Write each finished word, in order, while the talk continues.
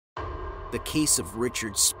The case of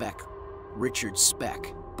Richard Speck. Richard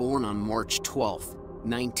Speck, born on March 12,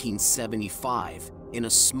 1975, in a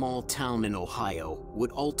small town in Ohio,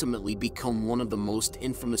 would ultimately become one of the most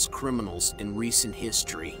infamous criminals in recent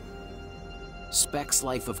history. Speck's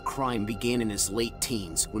life of crime began in his late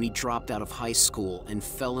teens when he dropped out of high school and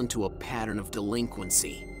fell into a pattern of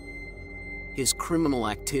delinquency. His criminal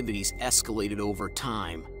activities escalated over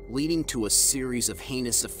time, leading to a series of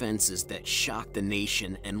heinous offenses that shocked the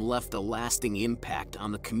nation and left a lasting impact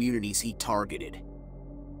on the communities he targeted.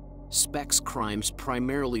 Speck's crimes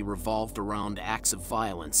primarily revolved around acts of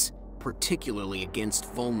violence, particularly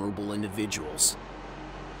against vulnerable individuals.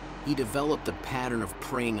 He developed a pattern of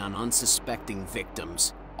preying on unsuspecting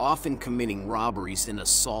victims, often committing robberies and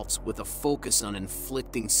assaults with a focus on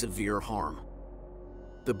inflicting severe harm.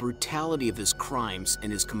 The brutality of his crimes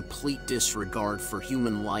and his complete disregard for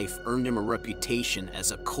human life earned him a reputation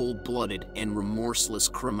as a cold-blooded and remorseless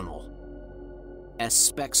criminal. As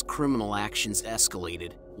Speck's criminal actions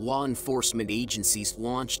escalated, law enforcement agencies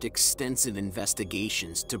launched extensive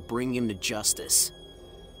investigations to bring him to justice.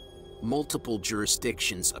 Multiple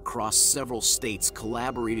jurisdictions across several states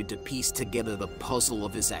collaborated to piece together the puzzle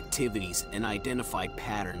of his activities and identify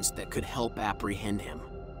patterns that could help apprehend him.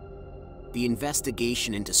 The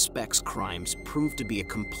investigation into Speck's crimes proved to be a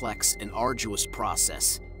complex and arduous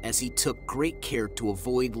process, as he took great care to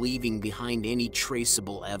avoid leaving behind any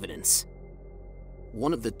traceable evidence.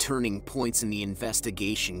 One of the turning points in the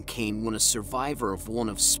investigation came when a survivor of one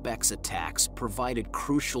of Speck's attacks provided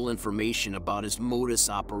crucial information about his modus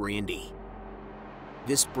operandi.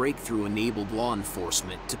 This breakthrough enabled law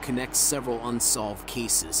enforcement to connect several unsolved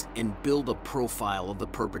cases and build a profile of the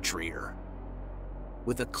perpetrator.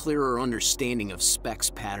 With a clearer understanding of Speck's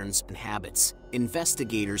patterns and habits,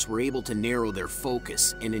 investigators were able to narrow their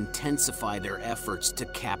focus and intensify their efforts to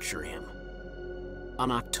capture him. On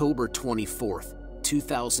October 24,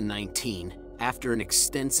 2019, after an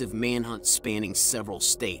extensive manhunt spanning several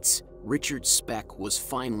states, Richard Speck was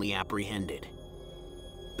finally apprehended.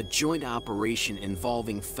 A joint operation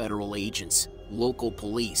involving federal agents, local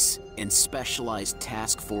police, and specialized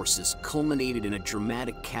task forces culminated in a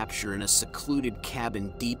dramatic capture in a secluded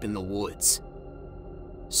cabin deep in the woods.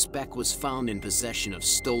 Speck was found in possession of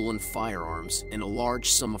stolen firearms and a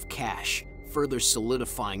large sum of cash, further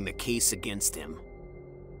solidifying the case against him.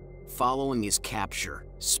 Following his capture,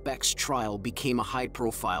 Speck's trial became a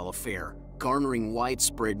high-profile affair, garnering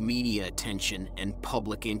widespread media attention and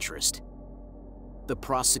public interest. The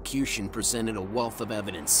prosecution presented a wealth of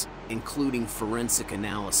evidence, including forensic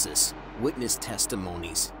analysis, witness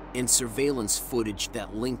testimonies, and surveillance footage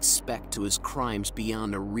that linked Speck to his crimes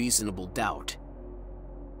beyond a reasonable doubt.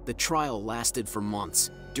 The trial lasted for months,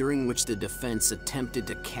 during which the defense attempted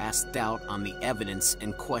to cast doubt on the evidence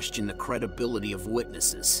and question the credibility of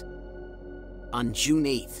witnesses. On June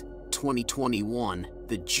 8, 2021,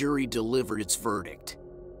 the jury delivered its verdict.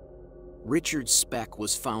 Richard Speck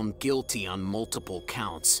was found guilty on multiple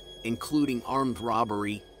counts, including armed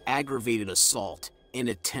robbery, aggravated assault, and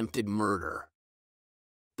attempted murder.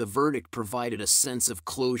 The verdict provided a sense of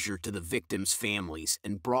closure to the victims' families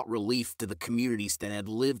and brought relief to the communities that had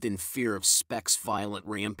lived in fear of Speck's violent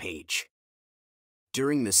rampage.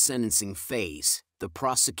 During the sentencing phase, the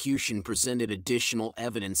prosecution presented additional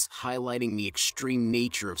evidence highlighting the extreme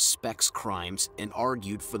nature of Speck's crimes and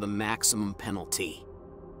argued for the maximum penalty.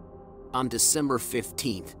 On December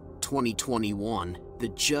 15, 2021, the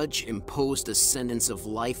judge imposed a sentence of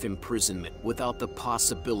life imprisonment without the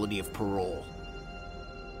possibility of parole.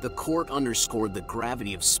 The court underscored the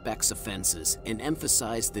gravity of Speck's offenses and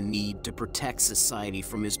emphasized the need to protect society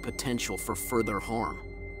from his potential for further harm.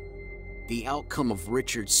 The outcome of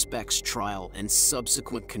Richard Speck's trial and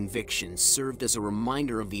subsequent conviction served as a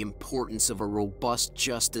reminder of the importance of a robust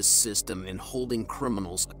justice system in holding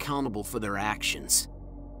criminals accountable for their actions.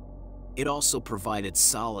 It also provided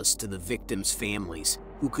solace to the victims' families,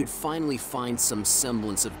 who could finally find some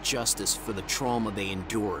semblance of justice for the trauma they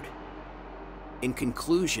endured. In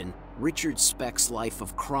conclusion, Richard Speck's life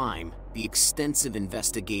of crime, the extensive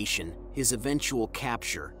investigation, his eventual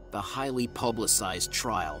capture, the highly publicized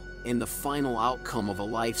trial, and the final outcome of a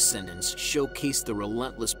life sentence showcased the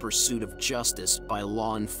relentless pursuit of justice by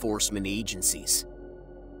law enforcement agencies.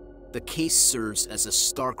 The case serves as a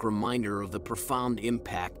stark reminder of the profound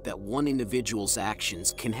impact that one individual's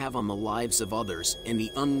actions can have on the lives of others and the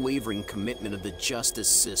unwavering commitment of the justice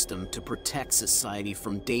system to protect society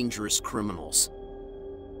from dangerous criminals.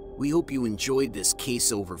 We hope you enjoyed this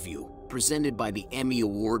case overview, presented by the Emmy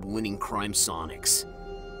Award-winning Crimesonics.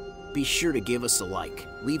 Be sure to give us a like,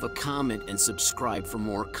 leave a comment, and subscribe for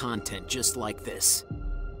more content just like this.